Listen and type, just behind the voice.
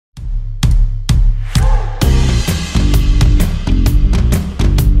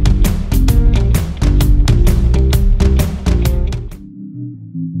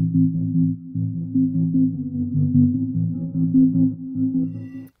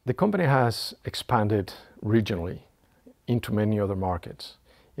The company has expanded regionally into many other markets.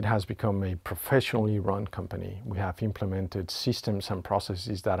 It has become a professionally run company. We have implemented systems and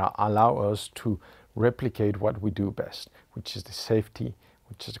processes that allow us to replicate what we do best, which is the safety,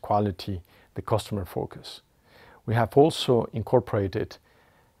 which is the quality, the customer focus. We have also incorporated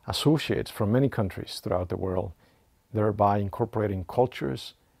associates from many countries throughout the world, thereby incorporating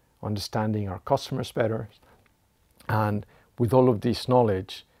cultures, understanding our customers better, and with all of this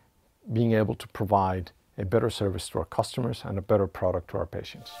knowledge, being able to provide a better service to our customers and a better product to our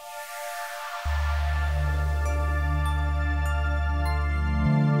patients.